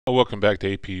Welcome back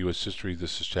to AP US History.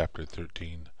 This is Chapter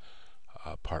 13,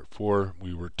 Part 4.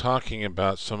 We were talking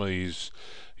about some of these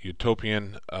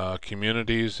utopian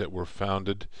communities that were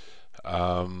founded.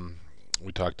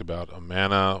 We talked about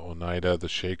Amana, Oneida, the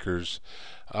Shakers.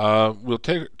 We'll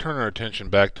turn our attention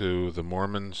back to the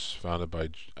Mormons, founded by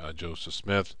Joseph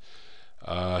Smith.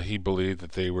 He believed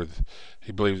that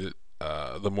the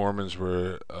Mormons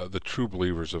were the true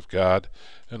believers of God,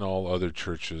 and all other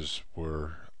churches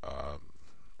were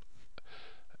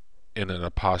in an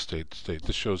apostate state.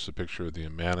 This shows the picture of the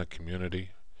Amana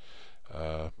community,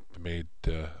 made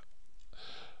in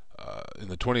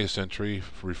the 20th century,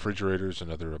 refrigerators and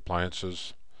other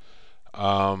appliances.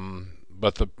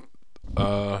 But the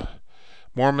uh,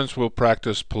 Mormons will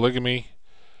practice polygamy,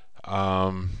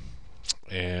 um,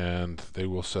 and they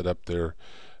will set up their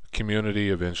community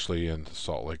eventually in the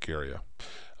Salt Lake area.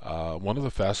 One of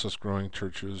the fastest growing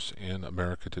churches in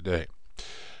America today.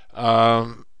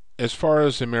 As far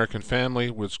as the American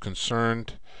family was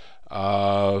concerned,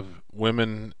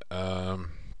 women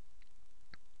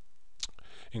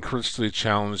increasingly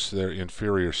challenged their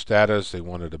inferior status. They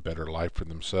wanted a better life for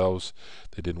themselves.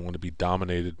 They didn't want to be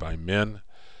dominated by men.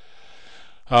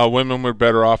 Women were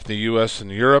better off in the U.S.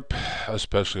 and Europe,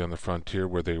 especially on the frontier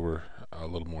where they were a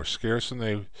little more scarce, and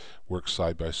they worked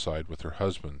side by side with their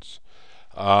husbands.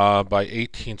 By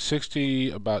 1860,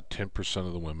 about 10%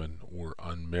 of the women were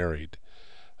unmarried.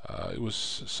 It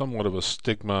was somewhat of a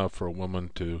stigma for a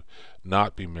woman to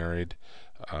not be married.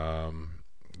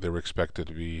 They were expected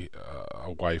to be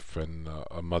a wife and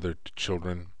a mother to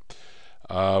children.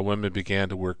 Women began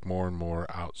to work more and more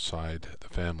outside the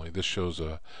family. This shows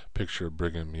a picture of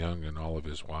Brigham Young and all of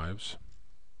his wives.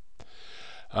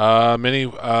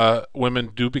 Many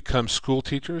women do become school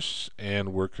teachers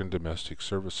and work in domestic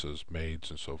services, maids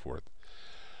and so forth.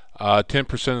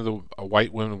 10% of the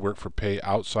white women worked for pay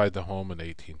outside the home in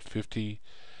 1850.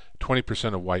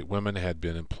 20% of white women had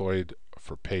been employed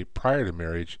for pay prior to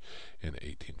marriage in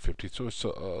 1850. So it's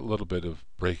a little bit of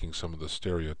breaking some of the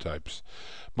stereotypes.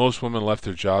 Most women left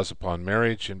their jobs upon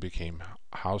marriage and became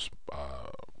house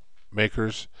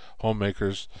makers,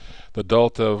 homemakers. The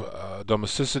cult of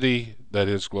domesticity, that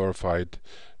is, glorified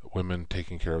women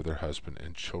taking care of their husband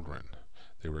and children.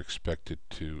 They were expected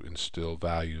to instill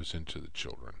values into the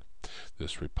children,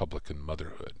 this Republican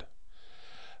motherhood.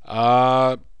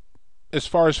 As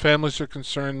far as families are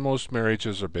concerned, most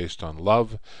marriages are based on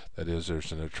love. That is,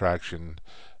 there's an attraction,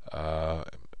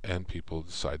 and people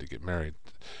decide to get married.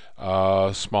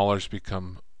 Families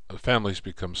become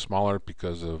smaller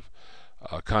because of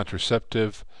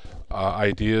contraceptive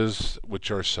ideas,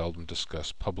 which are seldom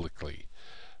discussed publicly.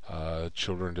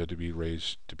 Children are to be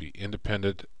raised to be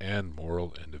independent and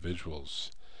moral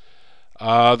individuals.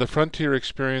 The frontier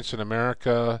experience in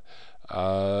America,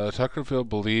 Tuckerville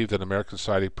believed that American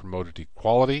society promoted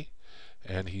equality,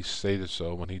 and he stated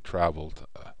so when he traveled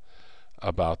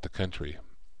about the country.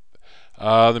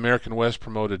 The American West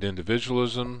promoted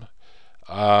individualism,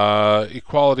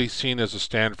 equality seen as a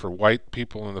standard for white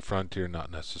people in the frontier,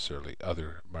 not necessarily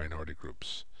other minority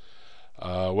groups.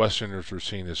 Westerners were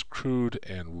seen as crude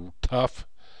and tough.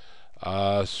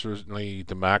 Certainly,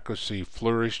 democracy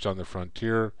flourished on the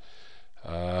frontier,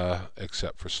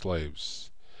 except for slaves.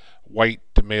 White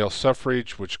male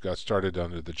suffrage, which got started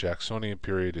under the Jacksonian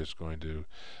period, is going to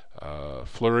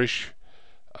flourish.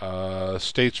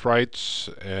 States' rights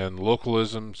and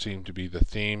localism seem to be the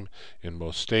theme in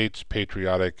most states.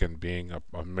 Patriotic and being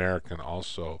American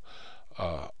also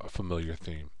a familiar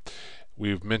theme.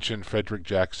 We've mentioned Frederick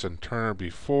Jackson Turner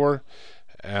before.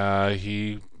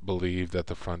 He believed that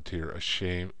the frontier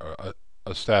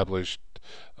established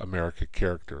American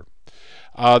character.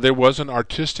 There was an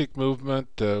artistic movement.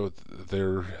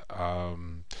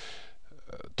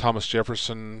 Thomas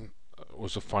Jefferson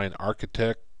was a fine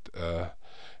architect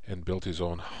and built his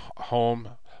own home,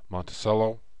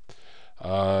 Monticello.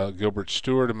 Gilbert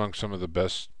Stuart, among some of the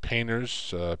best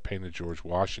painters, painted George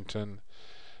Washington.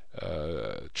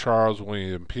 Charles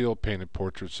William Peel painted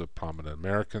portraits of prominent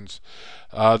Americans.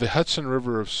 The Hudson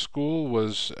River School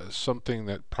was something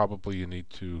that probably you need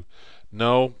to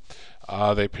know.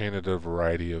 They painted a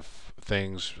variety of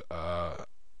things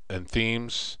and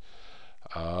themes.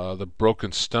 The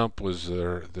broken stump was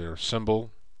their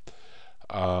symbol.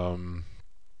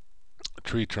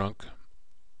 Tree trunk.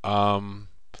 Um,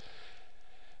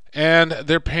 and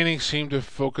their paintings seem to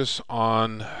focus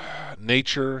on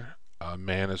nature.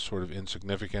 Man is sort of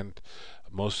insignificant.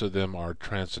 Most of them are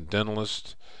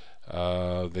transcendentalists.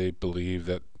 They believe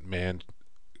that man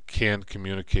can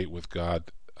communicate with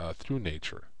God through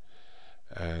nature,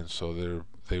 and so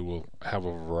they will have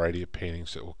a variety of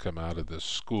paintings that will come out of this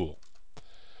school.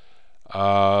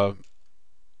 Uh,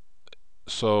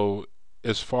 so,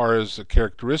 as far as the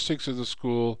characteristics of the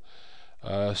school,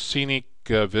 scenic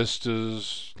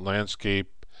vistas,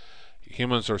 landscape,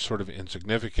 humans are sort of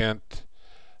insignificant.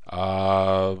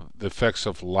 The effects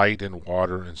of light and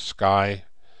water and sky.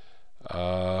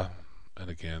 Uh, and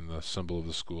again, the symbol of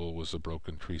the school was a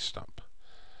broken tree stump.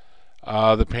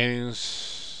 The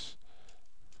paintings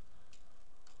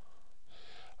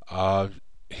uh,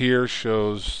 here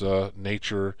shows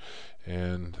nature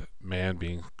and man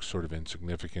being sort of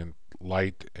insignificant.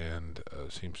 Light and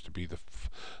seems to be the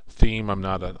theme. I'm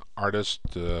not an artist,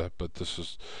 but this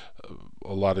is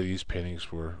a lot of these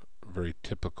paintings were very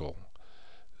typical.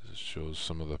 This shows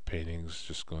some of the paintings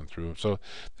just going through them. So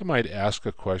they might ask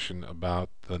a question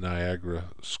about the Niagara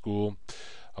School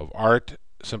of Art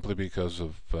simply because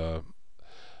of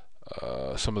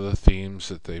some of the themes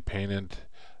that they painted.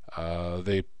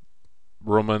 They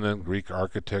Roman and Greek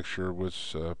architecture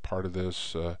was part of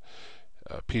this.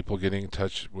 People getting in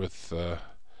touch with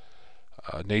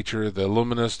nature, the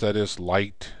luminous, that is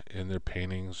light, in their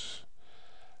paintings.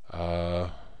 You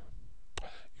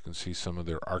can see some of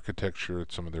their architecture,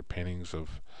 some of their paintings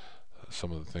of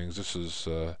some of the things. This is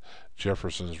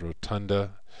Jefferson's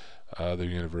Rotunda, the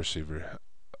University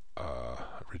of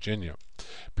Virginia.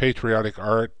 Patriotic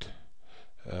art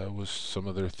was some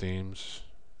of their themes.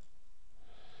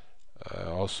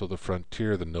 Also, the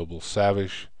frontier, the noble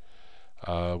savage,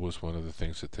 was one of the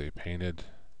things that they painted.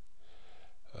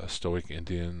 Stoic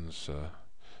Indians,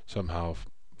 somehow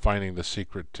finding the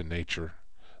secret to nature,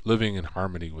 living in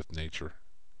harmony with nature.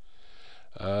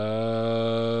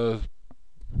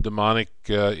 Demonic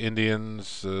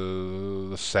Indians,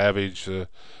 the savage, the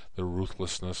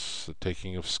ruthlessness, the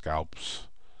taking of scalps.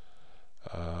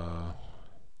 A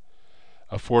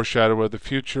foreshadow of the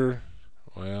future.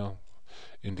 Well,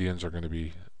 Indians are going to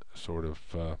be sort of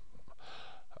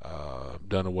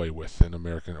done away with in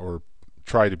American, or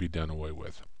try to be done away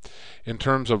with. In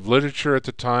terms of literature at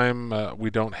the time,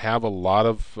 we don't have a lot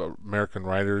of American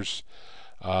writers.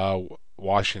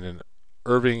 Washington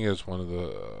Irving is one of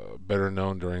the better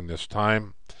known during this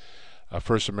time.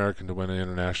 First American to win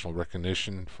international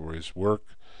recognition for his work.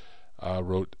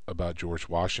 Wrote about George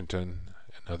Washington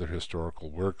and other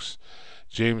historical works.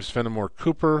 James Fenimore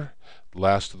Cooper,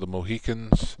 Last of the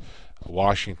Mohicans.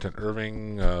 Washington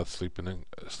Irving,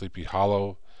 Sleepy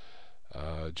Hollow.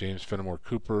 James Fenimore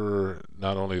Cooper,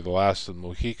 not only The Last of the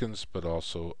Mohicans, but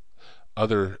also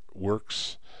other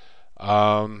works.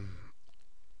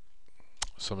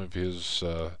 Some of his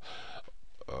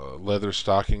Leather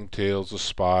Stocking Tales, The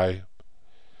Spy.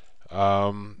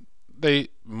 They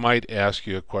might ask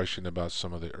you a question about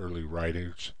some of the early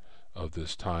writers of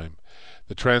this time.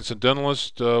 The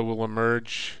Transcendentalists will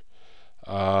emerge,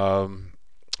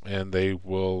 and they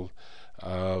will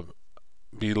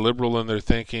be liberal in their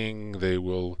thinking. They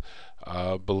will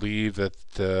believe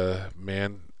that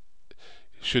man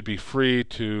should be free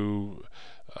to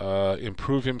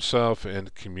improve himself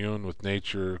and commune with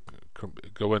nature,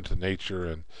 go into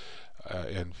nature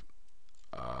and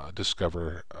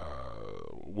discover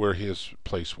where his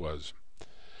place was.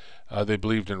 They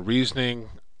believed in reasoning.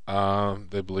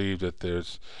 They believed that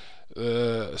there's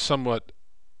somewhat.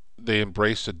 They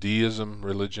embraced a deism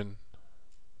religion.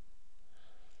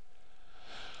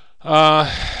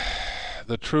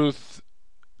 The truth.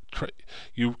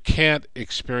 You can't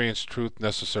experience truth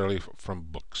necessarily from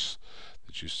books.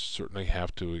 That you certainly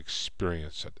have to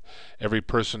experience it. Every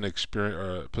person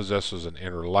possesses an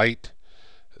inner light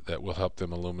that will help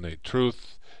them illuminate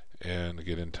truth and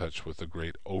get in touch with the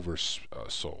great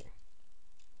oversoul.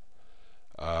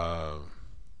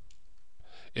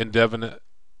 Indefinite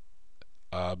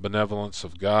benevolence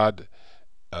of God,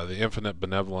 the infinite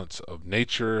benevolence of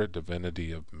nature,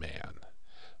 divinity of man.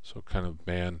 So, kind of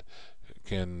man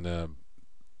can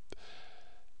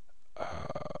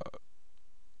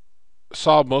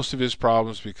solve most of his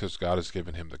problems because God has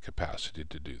given him the capacity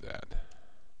to do that.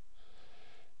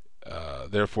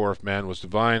 Therefore, if man was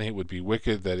divine, he would be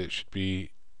wicked, that it should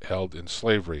be held in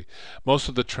slavery. Most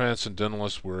of the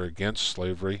transcendentalists were against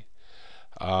slavery.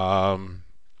 They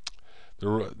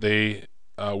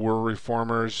were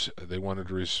reformers. They wanted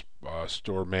to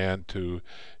restore man to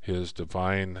his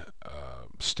divine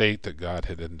state that God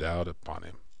had endowed upon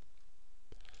him.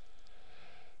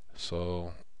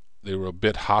 So they were a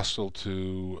bit hostile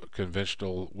to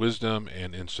conventional wisdom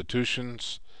and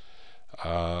institutions.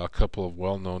 A couple of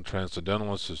well-known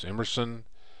transcendentalists is Emerson.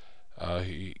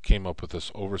 He came up with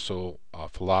this oversoul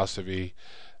philosophy.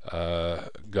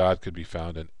 God could be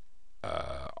found in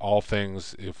all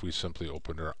things if we simply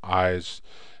opened our eyes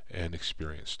and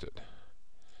experienced it.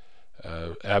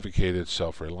 advocated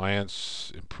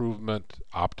self-reliance, improvement,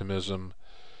 optimism.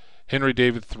 Henry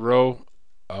David Thoreau,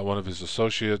 one of his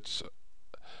associates,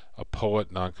 a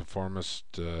poet,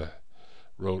 nonconformist,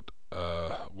 wrote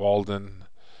Walden,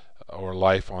 or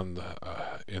Life on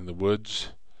in the Woods.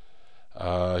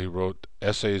 He wrote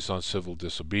essays on civil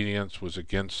disobedience, was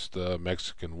against the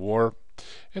Mexican War,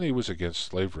 and he was against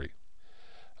slavery.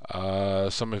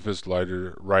 Some of his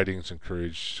later writings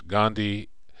encouraged Gandhi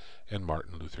and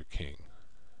Martin Luther King.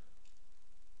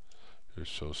 Here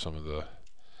shows some of the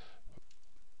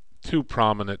two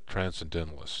prominent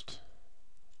transcendentalists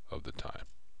of the time.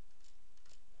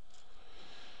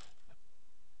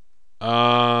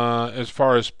 As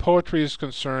far as poetry is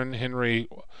concerned, Henry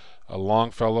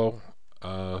Longfellow,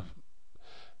 Walt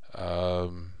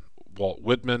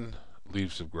Whitman,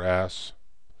 Leaves of Grass.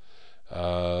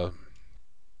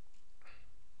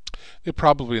 They're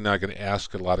probably not going to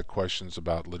ask a lot of questions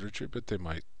about literature, but they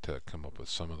might come up with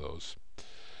some of those.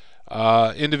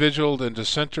 Individual and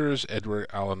dissenters, Edgar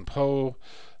Allan Poe,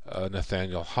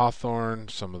 Nathaniel Hawthorne,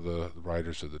 some of the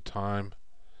writers of the time.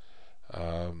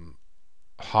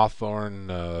 Hawthorne,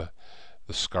 The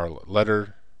Scarlet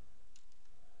Letter.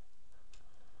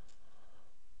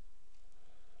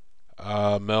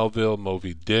 Melville,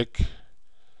 Moby Dick.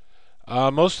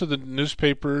 Most of the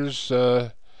newspapers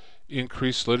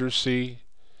increased literacy.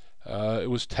 It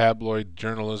was tabloid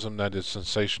journalism, that is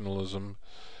sensationalism,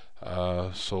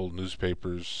 sold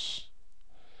newspapers.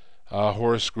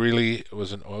 Horace Greeley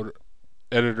was an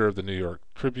editor of the New York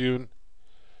Tribune.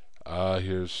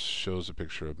 Here shows a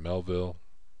picture of Melville.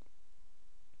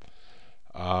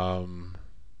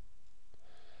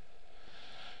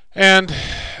 And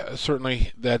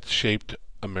certainly that shaped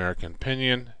American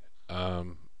opinion.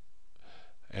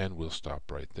 And we'll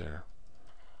stop right there.